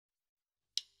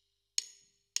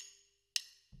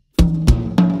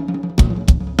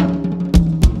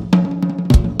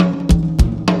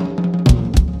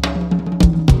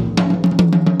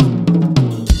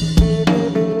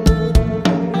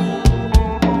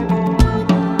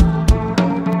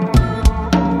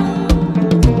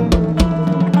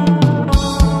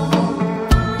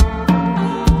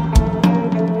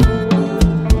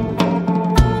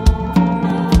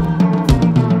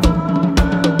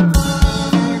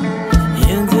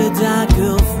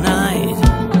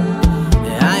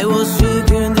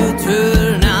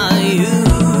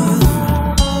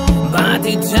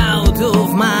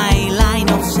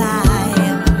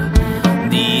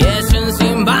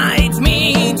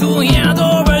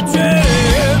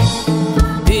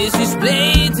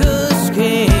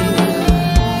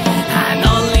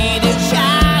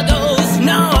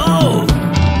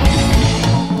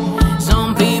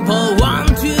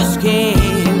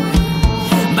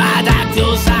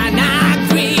tous en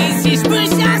actrice, si je peux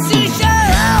s'assurer.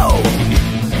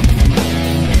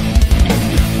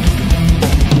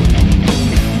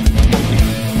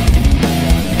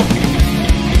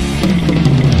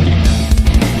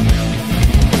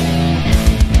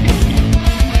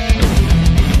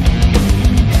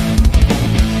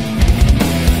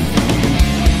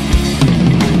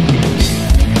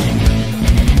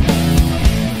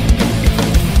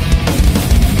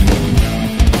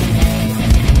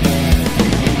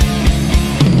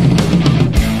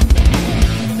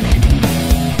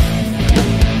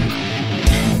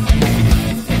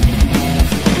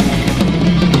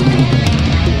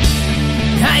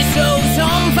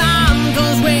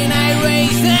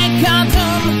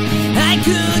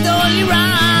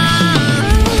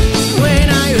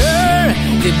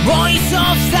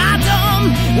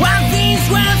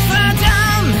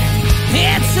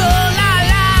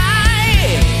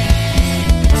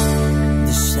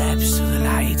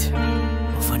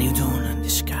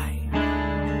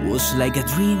 Like a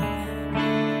dream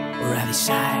or a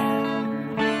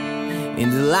desire. In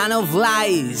the land of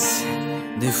lies,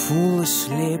 the fool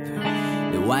asleep,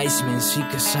 the wise men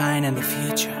seek a sign and the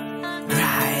future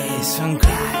cries and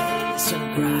cries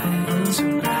and cries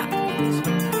and cries.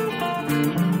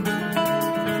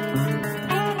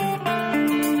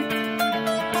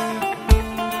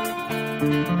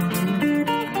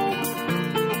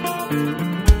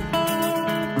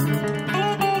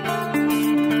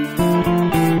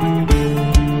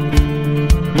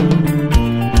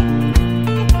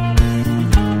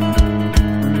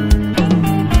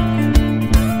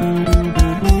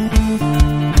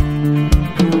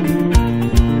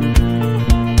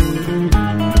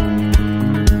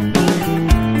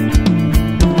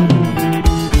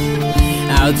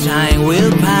 Time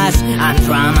will pass and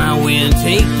drama will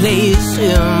take place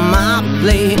in my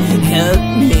play. Help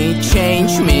me,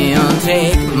 change me, and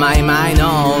take my mind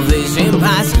off this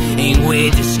impasse in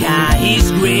which the sky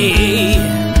is gray.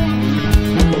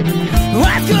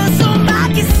 What could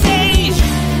somebody say?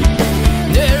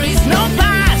 There is no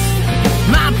past,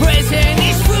 my present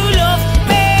is full of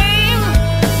pain.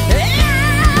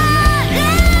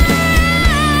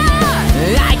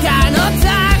 I cannot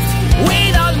act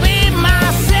without being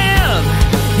myself.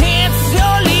 It's the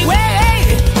only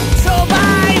way. So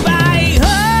bye bye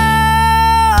hope.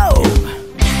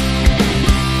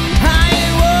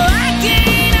 I'm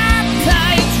walking a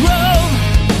tightrope.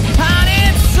 I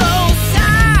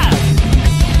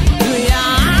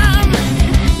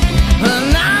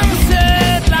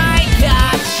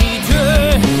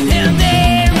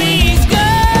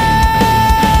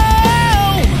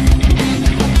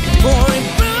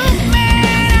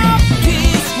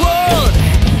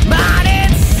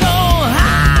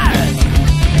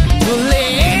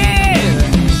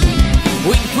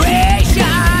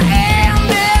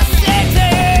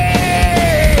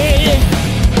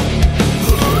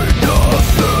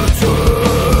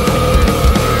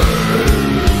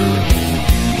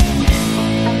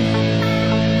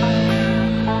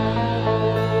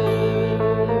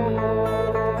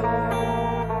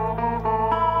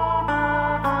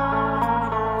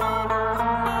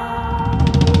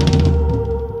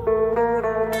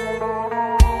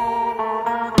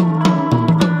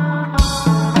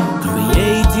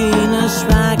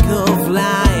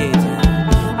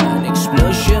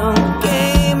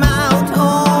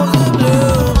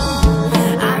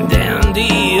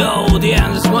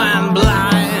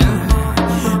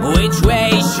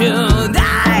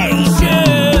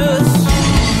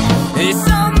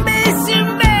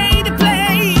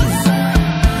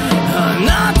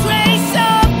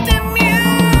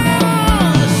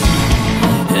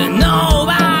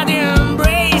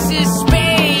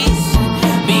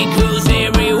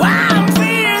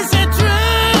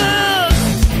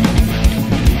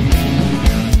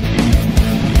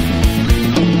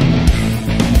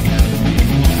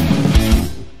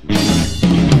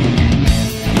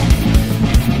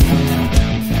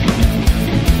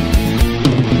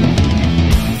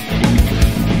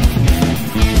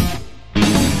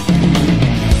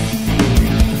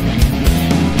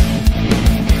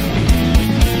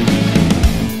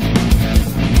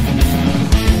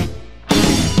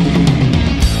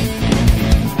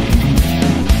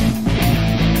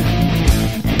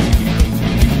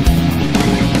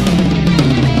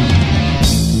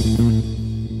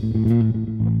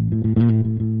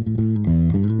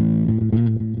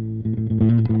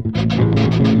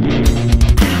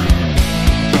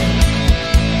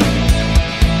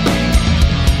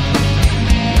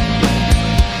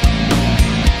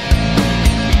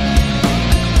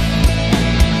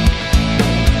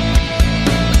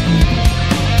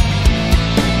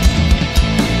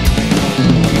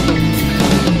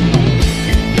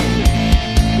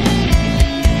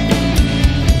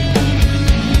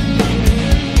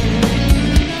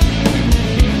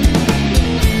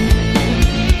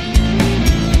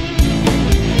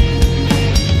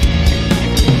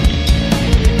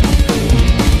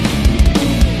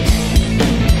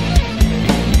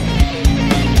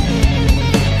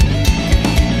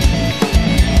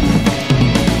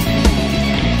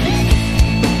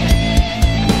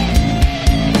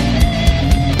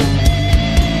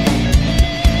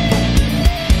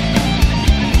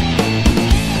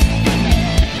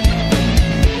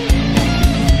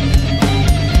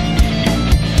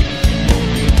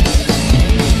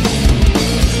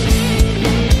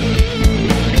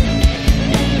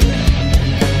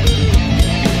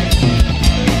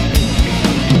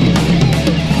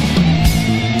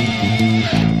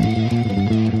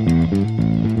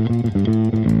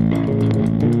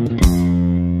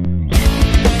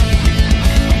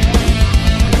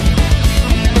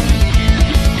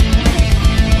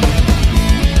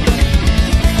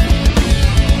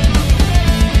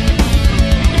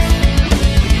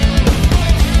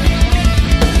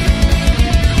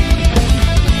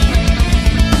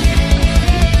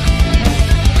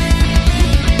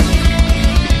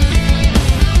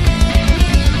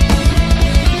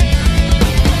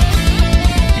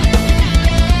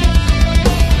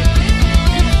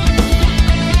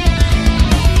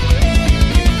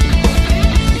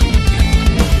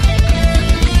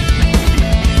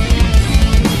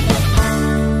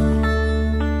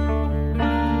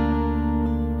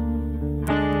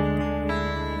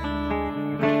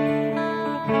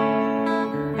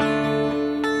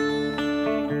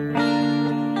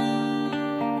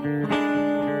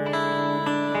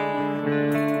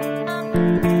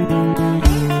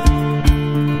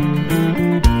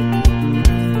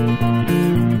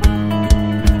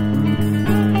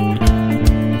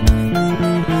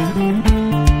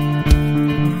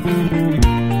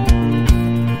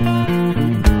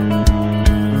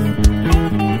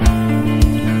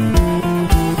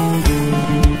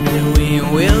The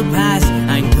wind will pass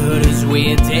and cut us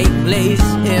with